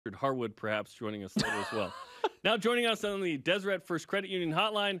Harwood perhaps joining us later as well. Now joining us on the Deseret First Credit Union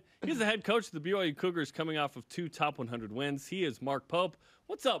hotline, he's the head coach of the BYU Cougars coming off of 2 top 100 wins. He is Mark Pope.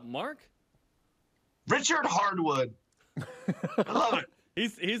 What's up, Mark? Richard Hardwood. I love it.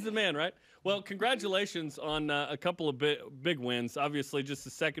 He's the man, right? Well, congratulations on a couple of big wins. Obviously, just the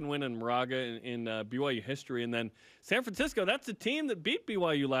second win in Moraga in BYU history. And then San Francisco, that's a team that beat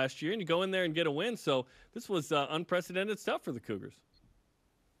BYU last year, and you go in there and get a win. So this was unprecedented stuff for the Cougars.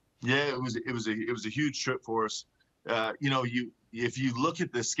 Yeah, it was a huge trip for us. If you look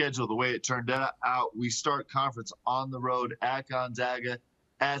at the schedule, the way it turned out, we start conference on the road at Gonzaga,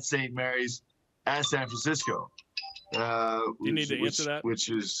 at St. Mary's, at San Francisco. You need to answer that? Which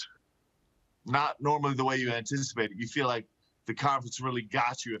is not normally the way you anticipate it. You feel like the conference really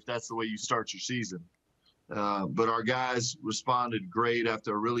got you if that's the way you start your season. But our guys responded great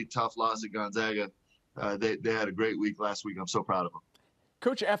after a really tough loss at Gonzaga. They had a great week last week. I'm so proud of them.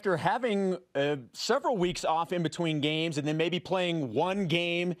 Coach, after having several weeks off in between games and then maybe playing one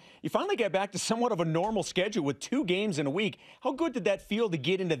game, you finally get back to somewhat of a normal schedule with 2 games in a week. How good did that feel to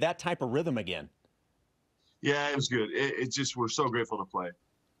get into that type of rhythm again? Yeah, it was good. It just, we're so grateful to play.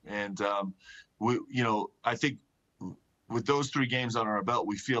 And, I think with those 3 games on our belt,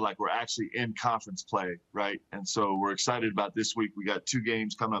 we feel like we're actually in conference play, right? And so we're excited about this week. We got 2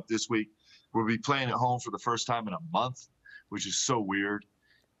 games coming up this week. We'll be playing at home for the first time in a month, which is so weird.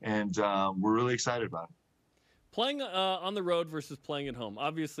 And we're really excited about it. Playing on the road versus playing at home.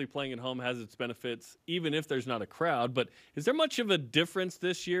 Obviously, playing at home has its benefits, even if there's not a crowd. But is there much of a difference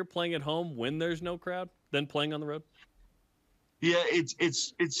this year playing at home when there's no crowd than playing on the road? Yeah,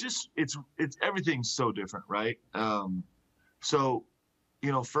 it's everything's so different, right? So,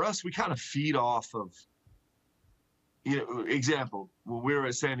 for us, we kind of feed off of, example, when we were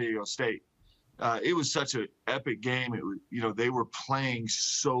at San Diego State. It was such an epic game. It was, they were playing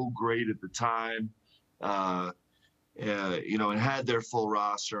so great at the time, and had their full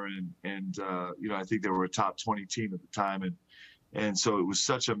roster, and I think they were a top 20 team at the time, and so it was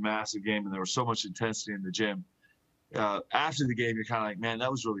such a massive game, and there was so much intensity in the gym. After the game, you're kind of like, man, that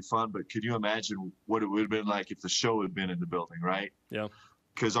was really fun, but could you imagine what it would have been like if the show had been in the building, right? Yeah.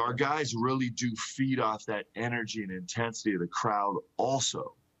 Because our guys really do feed off that energy and intensity of the crowd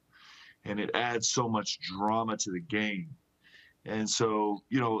also. And it adds so much drama to the game. And so,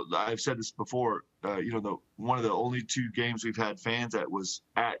 I've said this before, one of the only 2 games we've had fans at was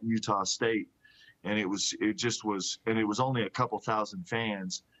at Utah State. And it was only a couple thousand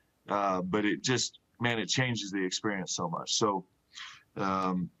fans, but it changes the experience so much. So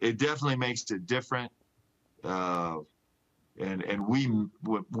it definitely makes it different. And we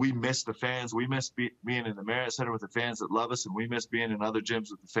miss the fans. We miss being in the Marriott Center with the fans that love us, and we miss being in other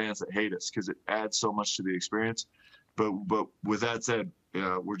gyms with the fans that hate us because it adds so much to the experience. But with that said,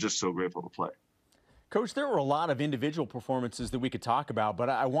 we're just so grateful to play. Coach, there were a lot of individual performances that we could talk about, but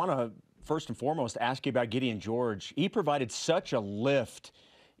I want to first and foremost ask you about Gideon George. He provided such a lift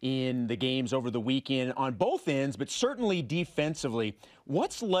in the games over the weekend on both ends, but certainly defensively.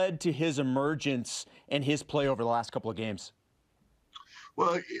 What's led to his emergence and his play over the last couple of games?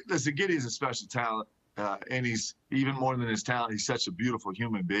 Well, listen, Gideon's a special talent, and he's even more than his talent. He's such a beautiful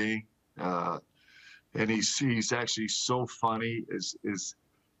human being, and he's actually so funny.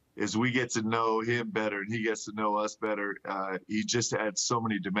 As we get to know him better and he gets to know us better, he just adds so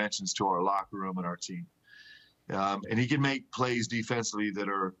many dimensions to our locker room and our team. And he can make plays defensively that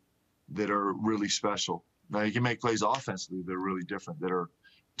are really special. Now he can make plays offensively that are really different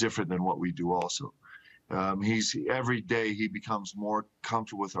than what we do also. Every day he becomes more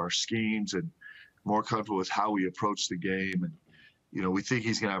comfortable with our schemes and more comfortable with how we approach the game. And, we think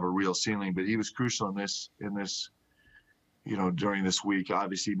he's going to have a real ceiling, but he was crucial in this, during this week.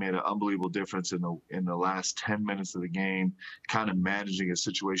 Obviously he made an unbelievable difference in the last 10 minutes of the game, kind of managing a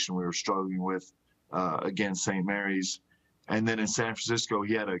situation we were struggling with against St. Mary's. And then in San Francisco,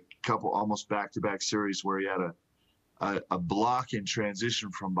 he had a couple almost back-to-back series where he had a block in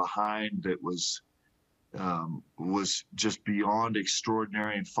transition from behind that was just beyond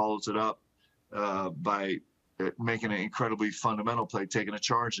extraordinary, and follows it up by making an incredibly fundamental play, taking a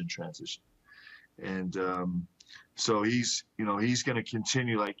charge in transition. And so he's going to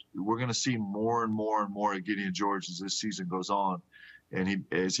continue. Like, we're going to see more and more and more of Gideon George as this season goes on, and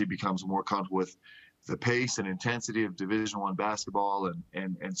as he becomes more comfortable with the pace and intensity of Division I basketball,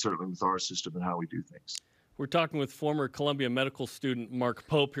 and certainly with our system and how we do things. We're talking with former Columbia medical student Mark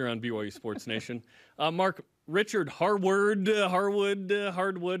Pope here on BYU Sports Nation. Mark, Richard Hardwood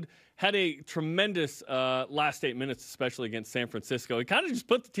had a tremendous last 8 minutes, especially against San Francisco. He kind of just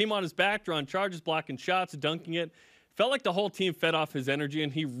put the team on his back, drawing charges, blocking shots, dunking it. felt like the whole team fed off his energy,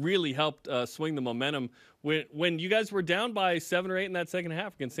 and he really helped swing the momentum when you guys were down by 7 or 8 in that second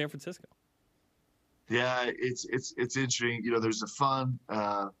half against San Francisco. Yeah, it's interesting. You know, there's a fun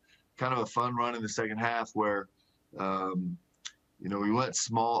kind of a fun run in the second half where you know, we went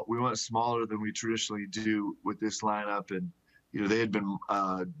smaller than we traditionally do with this lineup, and you know, they had been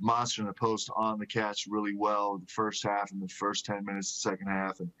monstering the post on the catch really well in the first half and the first 10 minutes of the second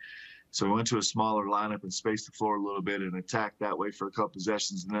half. And so we went to a smaller lineup and spaced the floor a little bit and attacked that way for a couple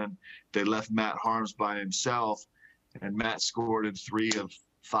possessions. And then they left Matt Harms by himself, and Matt scored in 3 of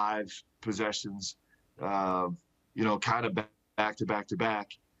 5 possessions, you know, kind of back to back to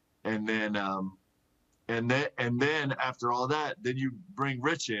back. And then after all that, then you bring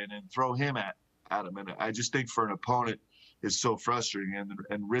Rich in and throw him at him. And I just think for an opponent, it's so frustrating.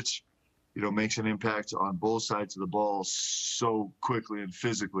 And Rich, you know, makes an impact on both sides of the ball so quickly and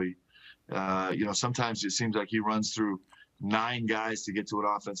physically. You know, sometimes it seems like he runs through 9 guys to get to an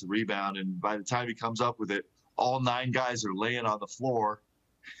offensive rebound, and by the time he comes up with it, all 9 guys are laying on the floor,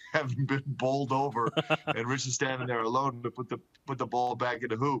 having been bowled over, and Rich is standing there alone to put the ball back in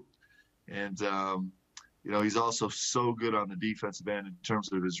the hoop. And you know, he's also so good on the defensive end in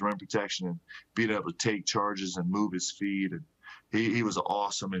terms of his rim protection and being able to take charges and move his feet. And he was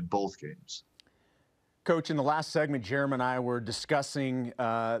awesome in both games. Coach, in the last segment, Jeremy and I were discussing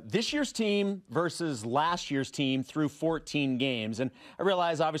this year's team versus last year's team through 14 games. And I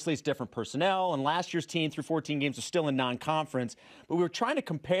realize, obviously, it's different personnel, and last year's team through 14 games was still in non-conference. But we were trying to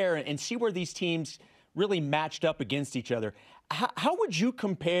compare and see where these teams really matched up against each other. How would you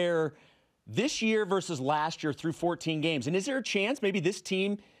compare this year versus last year through 14 games? And is there a chance maybe this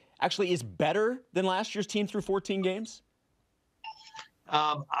team actually is better than last year's team through 14 games?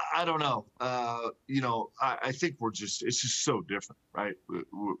 I don't know. You know, I think it's just so different, right?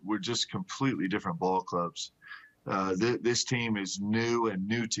 We're just completely different ball clubs. This team is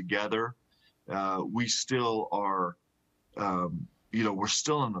new together. We still are, you know, we're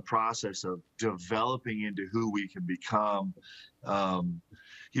still in the process of developing into who we can become.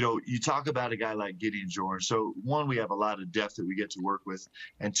 You know, you talk about a guy like Gideon George. So one, we have a lot of depth that we get to work with.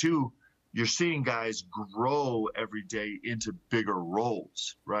 And 2, you're seeing guys grow every day into bigger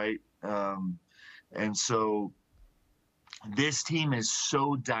roles, right? And so this team is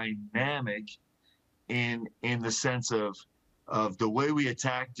so dynamic in the sense of the way we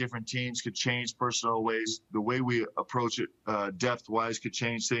attack different teams could change personnel ways. The way we approach it depth-wise could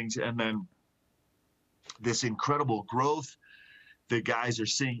change things. And then this incredible growth that guys are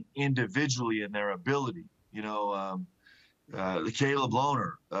seeing individually in their ability. You know, the Caleb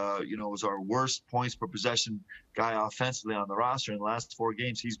Lohner, you know, was our worst points per possession guy offensively on the roster in the last 4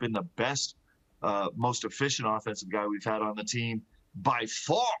 games. He's been the best, most efficient offensive guy we've had on the team by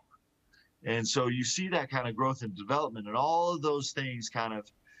far. And so you see that kind of growth and development, and all of those things kind of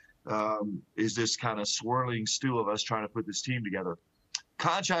is this kind of swirling stew of us trying to put this team together.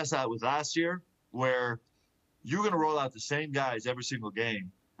 Contrast that with last year, where you're going to roll out the same guys every single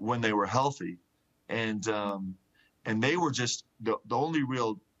game when they were healthy. And they were just the only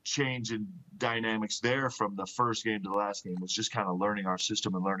real change in dynamics there from the first game to the last game was just kind of learning our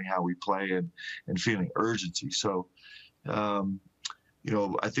system and learning how we play and feeling urgency. So, you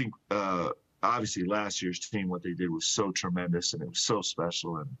know, I think obviously last year's team, what they did was so tremendous and it was so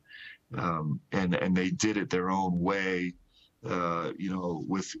special, and they did it their own way. You know,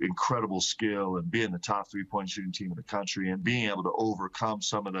 with incredible skill and being the top 3-point shooting team in the country and being able to overcome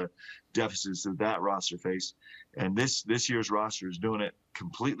some of the deficits that that roster faced. And this year's roster is doing it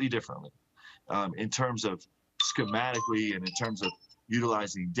completely differently in terms of schematically and in terms of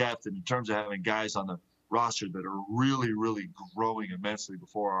utilizing depth and in terms of having guys on the roster that are really, really growing immensely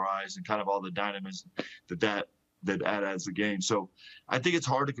before our eyes and kind of all the dynamism that adds the game. So I think it's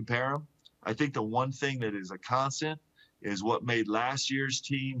hard to compare them. I think the one thing that is a constant is what made last year's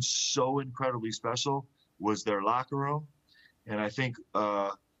team so incredibly special was their locker room. And I think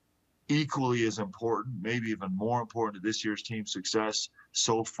equally as important, maybe even more important to this year's team's success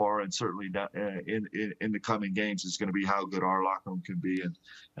so far, and certainly in the coming games, is going to be how good our locker room can be.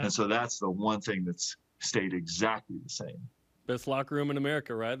 And so that's the one thing that's stayed exactly the same. Best locker room in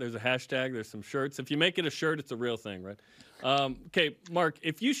America, right? There's a hashtag, there's some shirts. If you make it a shirt, it's a real thing, right? Okay, Mark,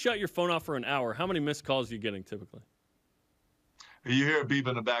 if you shut your phone off for an hour, how many missed calls are you getting typically? You hear a beep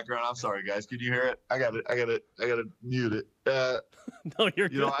in the background. I'm sorry, guys. Can you hear it? I got to mute it. No, you're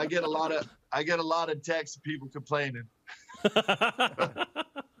good. You know, I get a lot of texts of people complaining.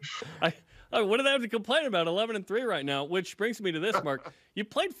 What do they have to complain about? 11-3 right now, which brings me to this, Mark. You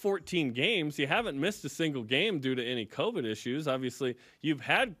played 14 games. You haven't missed a single game due to any COVID issues. Obviously, you've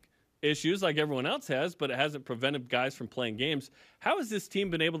had issues like everyone else has, but it hasn't prevented guys from playing games. How has this team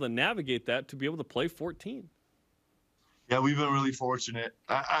been able to navigate that to be able to play 14? Yeah, we've been really fortunate.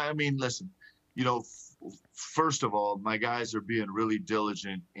 I mean, listen, first of all, my guys are being really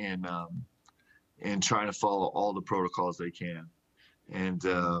diligent in trying to follow all the protocols they can, and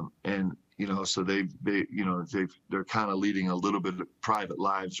so they're kind of leading a little bit of private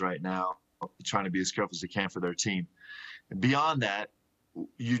lives right now, trying to be as careful as they can for their team. And beyond that,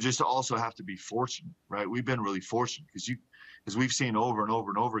 you just also have to be fortunate, right? We've been really fortunate because we've seen over and over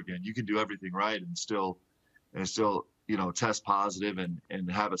and over again, you can do everything right and still test positive and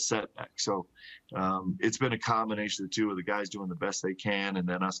have a setback. So it's been a combination of the two, of the guys doing the best they can and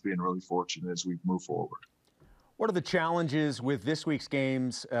then us being really fortunate as we move forward. What are the challenges with this week's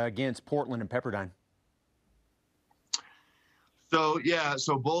games against Portland and Pepperdine? So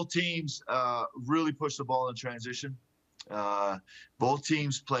both teams really push the ball in transition. Both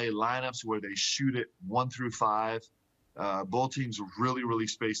teams play lineups where they shoot it 1 through 5. Both teams really, really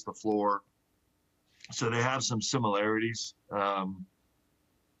space the floor. So they have some similarities.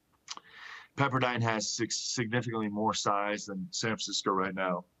 Pepperdine has significantly more size than San Francisco right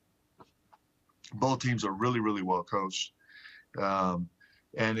now. Both teams are really, really well coached.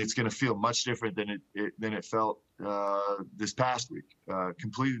 And it's going to feel much different than it felt this past week.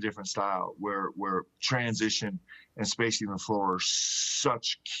 Completely different style where transition and spacing the floor are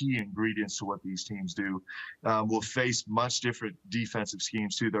such key ingredients to what these teams do. We'll face much different defensive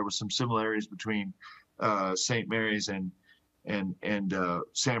schemes too. There were some similarities between St. Mary's and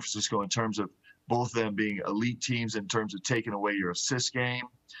San Francisco in terms of both of them being elite teams in terms of taking away your assist game.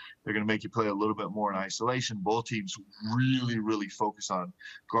 They're going to make you play a little bit more in isolation. Both teams really, really focus on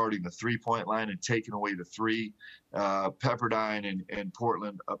guarding the three-point line and taking away the three. Pepperdine and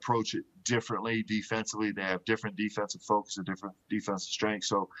Portland approach it differently defensively. They have different defensive focus and different defensive strengths.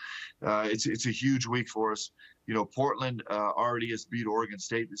 So it's a huge week for us. Portland already has beat Oregon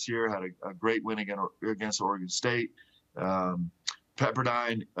State this year, had a great win against Oregon State.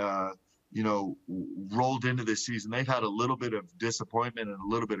 Pepperdine, rolled into this season. They've had a little bit of disappointment and a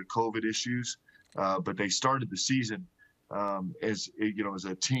little bit of COVID issues, but they started the season as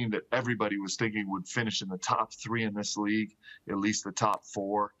a team that everybody was thinking would finish in the top 3 in this league, at least the top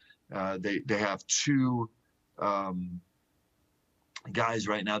 4. They have 2 guys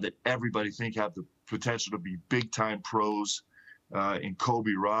right now that everybody think have the potential to be big time pros in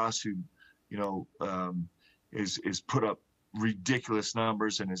Kobe Ross, who is put up ridiculous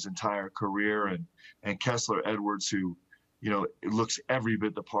numbers in his entire career, and Kessler Edwards, who looks every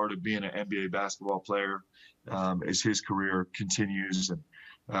bit the part of being an NBA basketball player as his career continues,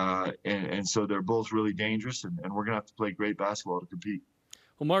 and so they're both really dangerous, and we're gonna have to play great basketball to compete.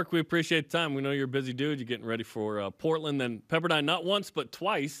 Well, Mark, we appreciate the time. We know you're a busy dude. You're getting ready for Portland, then Pepperdine, not once but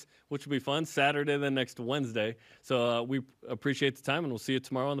twice, which will be fun. Saturday, then next Wednesday. So we appreciate the time, and we'll see you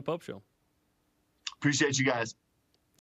tomorrow on the Pope Show. Appreciate you guys.